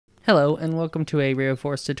Hello and welcome to a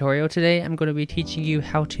Force tutorial. Today I'm going to be teaching you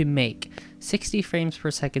how to make 60 frames per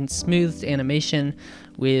second smoothed animation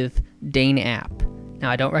with DAIN App. Now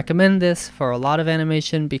I don't recommend this for a lot of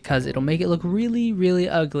animation because it'll make it look really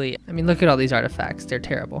ugly. I mean, look at all these artifacts, they're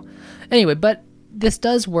terrible. Anyway, but this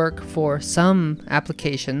does work for some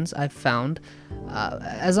applications I've found,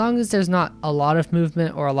 as long as there's not a lot of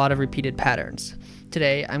movement or a lot of repeated patterns.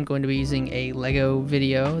 Today I'm going to be using a Lego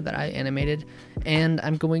video that I animated, and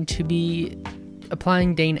I'm going to be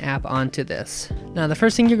applying DAIN App onto this. Now the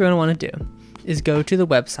first thing you're going to want to do is go to the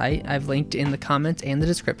website I've linked in the comments and the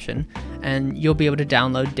description, and you'll be able to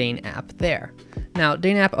download DAIN App there. Now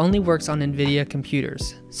DAIN App only works on NVIDIA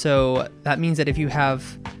computers, so that means that if you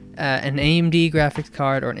have an AMD graphics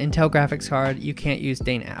card or an Intel graphics card, you can't use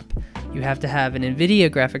DAIN App. You have to have an NVIDIA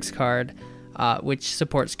graphics card which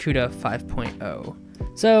supports CUDA 5.0.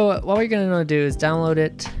 So what we're going to want to do is download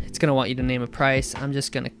it. It's going to want you to name a price. I'm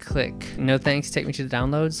just going to click no thanks, take me to the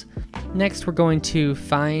downloads. Next we're going to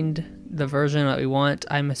find the version that we want.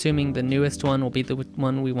 I'm assuming the newest one will be the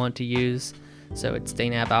one we want to use. So it's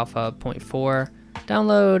DAIN App Alpha 0.4.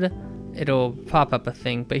 Download. It'll pop up a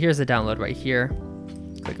thing, but here's the download right here.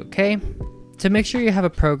 Click OK. To make sure you have a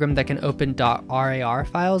program that can open .rar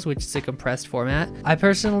files, which is a compressed format. I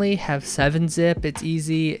personally have 7-zip. It's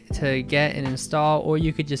easy to get and install, or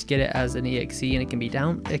you could just get it as an exe and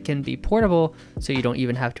it can be portable, so you don't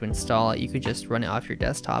even have to install it. You could just run it off your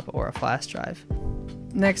desktop or a flash drive.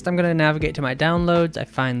 Next, I'm going to navigate to my downloads. I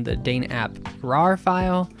find the DAIN App RAR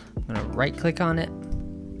file. I'm going to right click on it.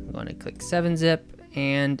 I'm going to click 7-zip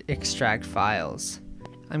and extract files.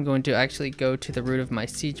 I'm going to actually go to the root of my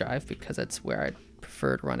C drive because that's where I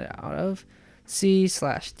prefer to run it out of.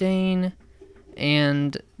 C/DAIN,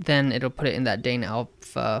 and then it'll put it in that DAIN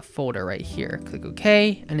Alpha folder right here. Click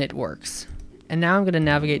OK, and it works. And now I'm going to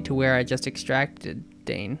navigate to where I just extracted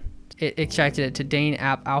DAIN. It extracted it to DAIN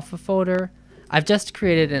App Alpha folder. I've just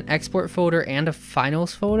created an export folder and a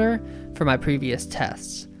finals folder for my previous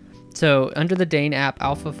tests. So under the DAIN App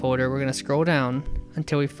Alpha folder, we're going to scroll down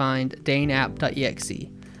until we find dainapp.exe.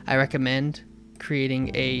 I recommend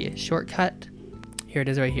creating a shortcut. Here it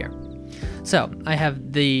is right here. So I have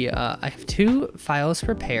two files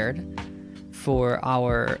prepared for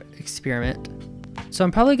our experiment. So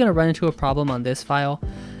I'm probably going to run into a problem on this file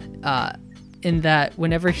in that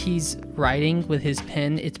whenever he's writing with his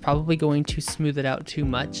pen, it's probably going to smooth it out too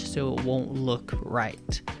much, so it won't look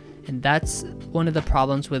right. And that's one of the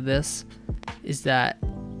problems with this, is that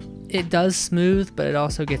it does smooth, but it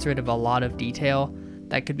also gets rid of a lot of detail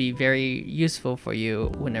that could be very useful for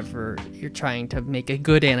you whenever you're trying to make a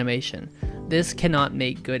good animation. This cannot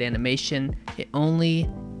make good animation. It only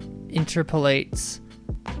interpolates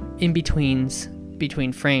in between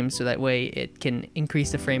frames, so that way it can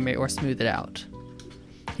increase the frame rate or smooth it out.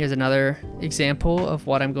 Here's another example of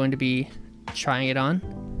what I'm going to be trying it on.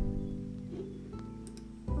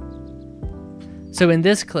 So in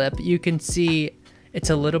this clip, you can see it's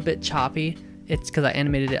a little bit choppy. It's because I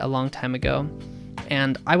animated it a long time ago.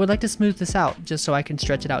 And I would like to smooth this out just so I can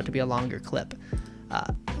stretch it out to be a longer clip.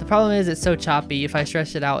 The problem is it's so choppy, if I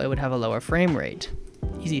stretched it out, it would have a lower frame rate.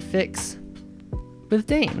 Easy fix with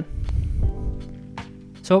DAIN.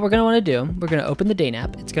 So what we're going to want to do, we're going to open the DAIN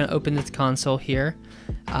app. It's going to open this console here,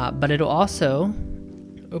 but it'll also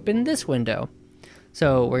open this window.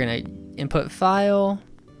 So we're going to input file,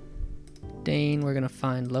 DAIN, we're going to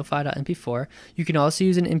find lo-fi.mp4. You can also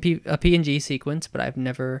use a PNG sequence, but I've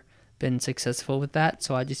never been successful with that,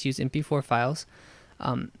 so I just use MP4 files.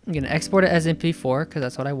 I'm going to export it as MP4 because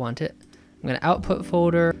that's what I want it. I'm going to output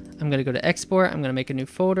folder. I'm going to go to export. I'm going to make a new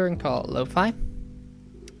folder and call it lo-fi.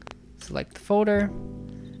 Select the folder.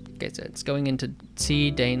 Okay, so it's going into C,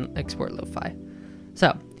 DAIN, export lo-fi.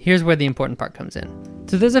 So here's where the important part comes in.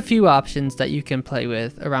 So there's a few options that you can play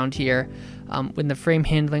with around here. With the frame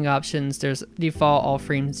handling options, there's default all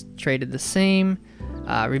frames treated the same.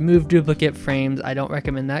 Remove duplicate frames. I don't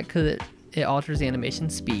recommend that because it alters the animation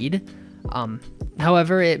speed.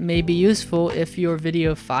 However, it may be useful if your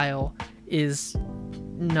video file is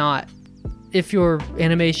not, if your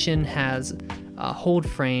animation has hold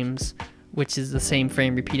frames, which is the same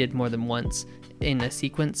frame repeated more than once in a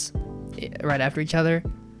sequence right after each other.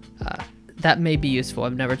 That may be useful.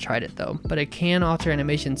 I've never tried it though, but it can alter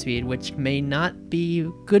animation speed, which may not be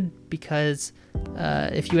good because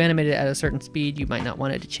if you animate it at a certain speed, you might not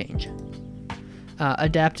want it to change.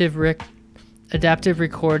 Adaptive record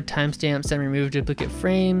timestamps and remove duplicate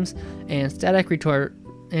frames, and static record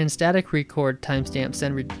timestamps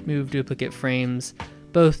and remove duplicate frames.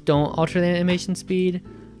 Both don't alter the animation speed,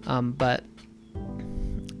 but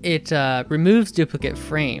it removes duplicate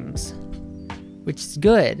frames which is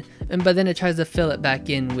good, but then it tries to fill it back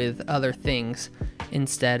in with other things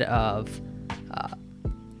instead of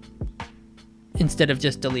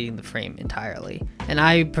just deleting the frame entirely. And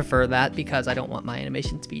I prefer that because I don't want my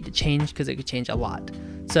animation speed to change, because it could change a lot.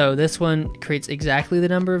 So this one creates exactly the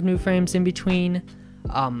number of new frames in between,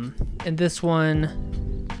 and this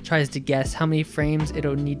one tries to guess how many frames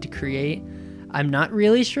it'll need to create. I'm not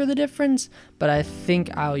really sure the difference, but I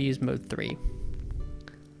think I'll use mode 3.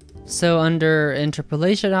 So under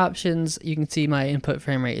interpolation options, you can see my input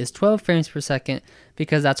frame rate is 12 frames per second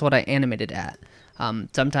because that's what I animated at.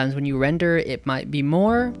 Sometimes when you render, it might be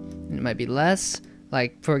more, it might be less.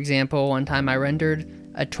 Like for example, one time I rendered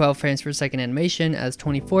a 12 frames per second animation as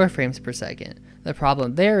 24 frames per second. The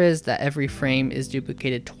problem there is that every frame is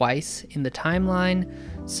duplicated twice in the timeline,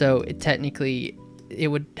 so it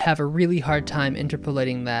would have a really hard time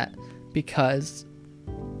interpolating that because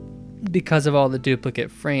of all the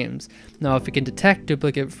duplicate frames. Now if it can detect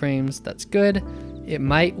duplicate frames, that's good. It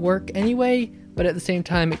might work anyway, but at the same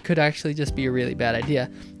time it could actually just be a really bad idea.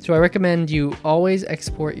 So I recommend you always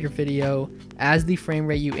export your video as the frame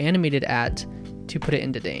rate you animated at to put it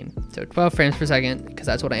into DAIN. So 12 frames per second, because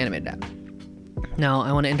that's what I animated at. Now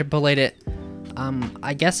I want to interpolate it.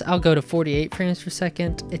 I guess I'll go to 48 frames per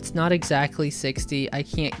second. It's not exactly 60. I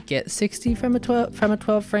can't get 60 from a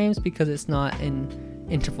 12 frames because it's not an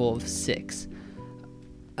interval of 6,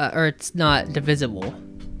 or it's not divisible.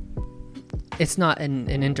 It's not an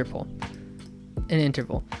interval.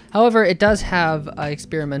 However, it does have an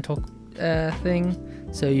experimental thing,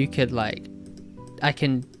 so you could I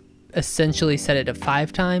can essentially set it to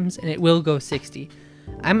 5 times and it will go 60.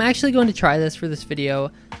 I'm actually going to try this for this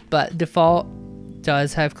video, but default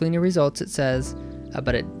does have cleaner results, it says,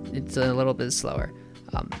 but it's a little bit slower.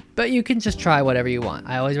 But you can just try whatever you want.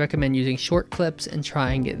 I always recommend using short clips and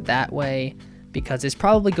trying it that way because it's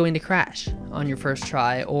probably going to crash on your first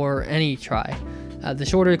try or any try. The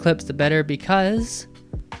shorter clips, the better, because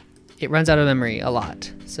it runs out of memory a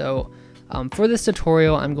lot. So for this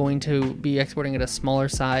tutorial, I'm going to be exporting at a smaller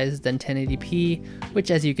size than 1080p,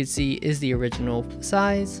 which as you can see is the original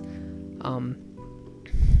size.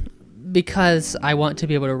 Because I want to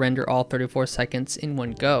be able to render all 34 seconds in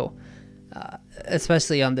one go.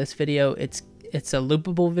 Especially on this video, it's a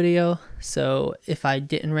loopable video, so if I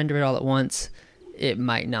didn't render it all at once, it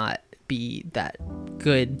might not be that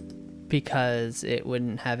good because it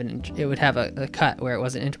wouldn't have it would have a cut where it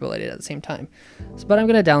wasn't interpolated at the same time. So, but I'm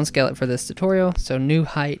gonna downscale it for this tutorial. So new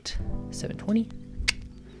height 720.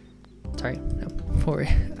 Sorry, no,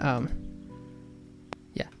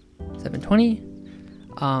 720.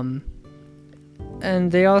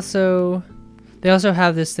 And they also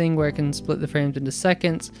have this thing where it can split the frames into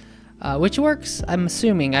seconds, which works, I'm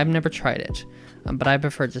assuming. I've never tried it, but I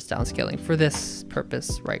prefer just downscaling for this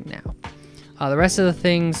purpose right now. The rest of the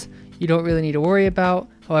things you don't really need to worry about.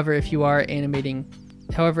 However, if you are importing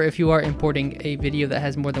a video that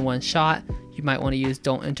has more than one shot, you might want to use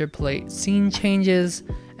don't interpolate scene changes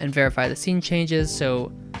and verify the scene changes.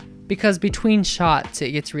 So, because between shots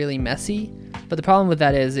it gets really messy. But the problem with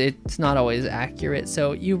that is it's not always accurate,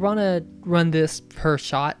 so you want to run this per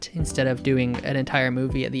shot instead of doing an entire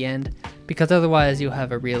movie at the end, because otherwise you'll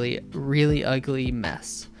have a really, really ugly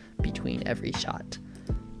mess between every shot.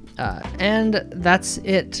 And that's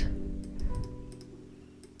it.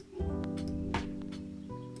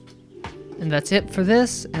 And that's it for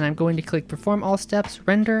this, and I'm going to click Perform All Steps,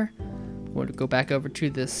 Render. I'm going to go back over to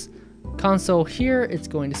this console here. It's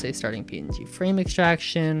going to say Starting PNG Frame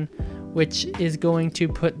Extraction, which is going to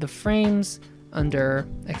put the frames under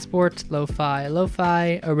Export,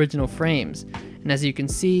 Lo-Fi, Original Frames. And as you can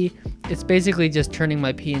see, it's basically just turning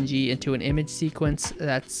my PNG into an image sequence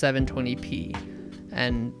that's 720p.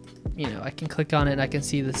 And, you know, I can click on it and I can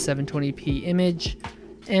see the 720p image.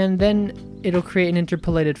 And then it'll create an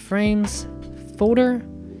interpolated frames folder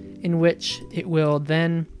in which it will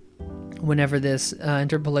then, whenever this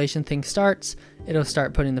interpolation thing starts, it'll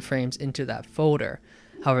start putting the frames into that folder.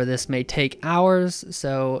 However, this may take hours,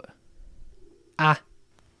 so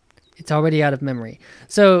it's already out of memory.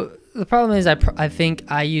 So the problem is I think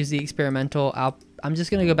I use the experimental. I'm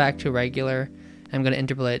just going to go back to regular. I'm going to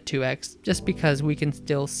interpolate 2x just because we can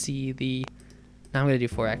still see the... Now I'm going to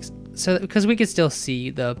do 4x. So because we can still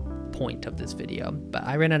see the point of this video. But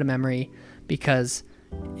I ran out of memory because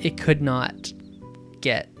it could not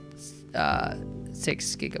get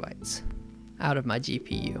 6 gigabytes out of my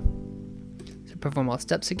GPU. So perform all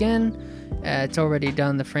steps again. It's already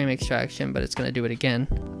done the frame extraction, but it's going to do it again.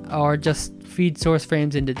 Or just feed source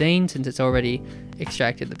frames into DAIN since it's already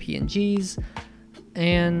extracted the PNGs.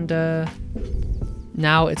 And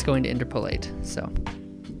now it's going to interpolate. So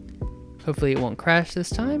Hopefully it won't crash this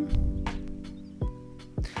time.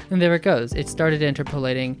 And there it goes. It started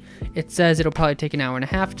interpolating. It says it'll probably take an hour and a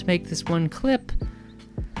half to make this one clip,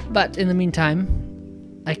 but in the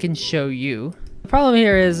meantime, I can show you. The problem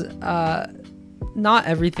here is not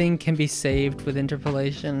everything can be saved with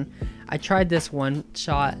interpolation. I tried this one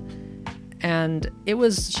shot, and it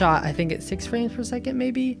was shot, I think, at 6 frames per second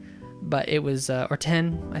maybe, but it was, or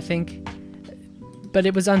 10, I think, but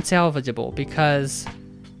it was unsalvageable because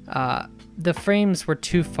the frames were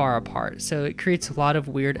too far apart. So it creates a lot of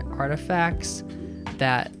weird artifacts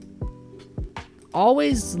that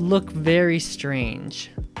always look very strange.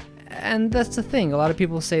 And that's the thing. A lot of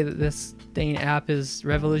people say that this DAIN app is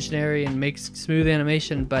revolutionary and makes smooth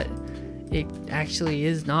animation, but it actually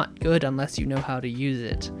is not good unless you know how to use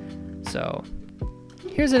it. So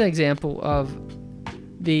here's an example of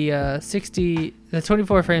the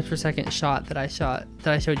 24 frames per second shot that I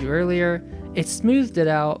showed you earlier. It smoothed it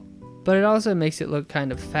out, but it also makes it look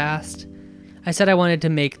kind of fast. I said I wanted to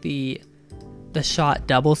make the shot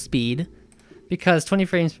double speed because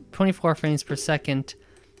 24 frames per second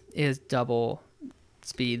is double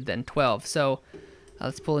speed than 12. So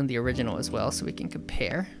let's pull in the original as well so we can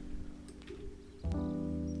compare.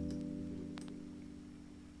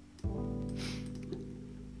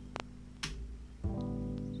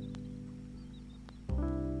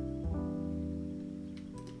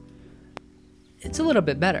 It's a little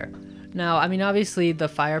bit better. Now, I mean, obviously the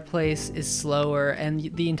fireplace is slower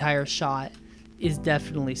and the entire shot is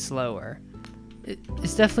definitely slower.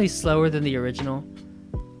 It's definitely slower than the original,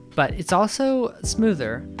 but it's also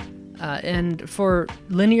smoother. And for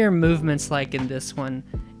linear movements like in this one,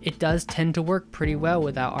 it does tend to work pretty well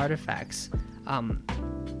without artifacts.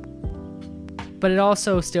 But it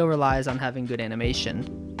also still relies on having good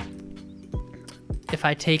animation. If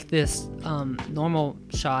I take this normal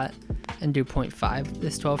shot and do 0.5,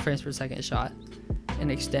 this 12 frames per second shot,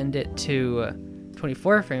 and extend it to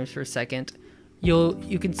 24 frames per second,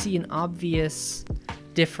 you can see an obvious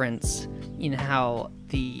difference in how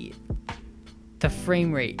the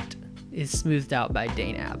frame rate is smoothed out by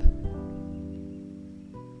DAIN App.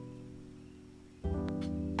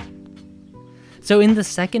 So in the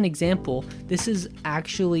second example, this is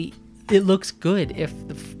actually, it looks good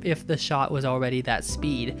if the shot was already that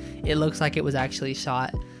speed. It looks like it was actually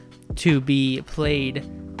shot to be played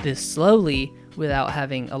this slowly without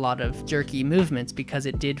having a lot of jerky movements because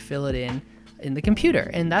it did fill it in the computer.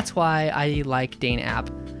 And that's why I like DAIN App.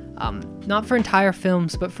 Not for entire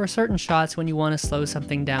films, but for certain shots when you want to slow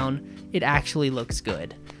something down, it actually looks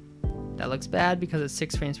good. That looks bad because it's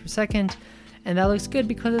 6 frames per second, and that looks good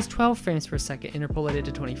because it's 12 frames per second interpolated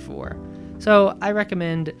to 24. So I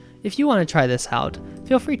recommend, if you want to try this out,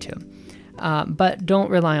 feel free to. But don't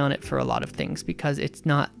rely on it for a lot of things because it's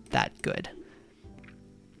not that good.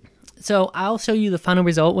 So I'll show you the final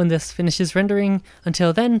result when this finishes rendering.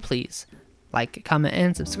 Until then, please like, comment,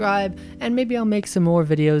 and subscribe, and maybe I'll make some more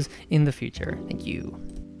videos in the future. Thank you.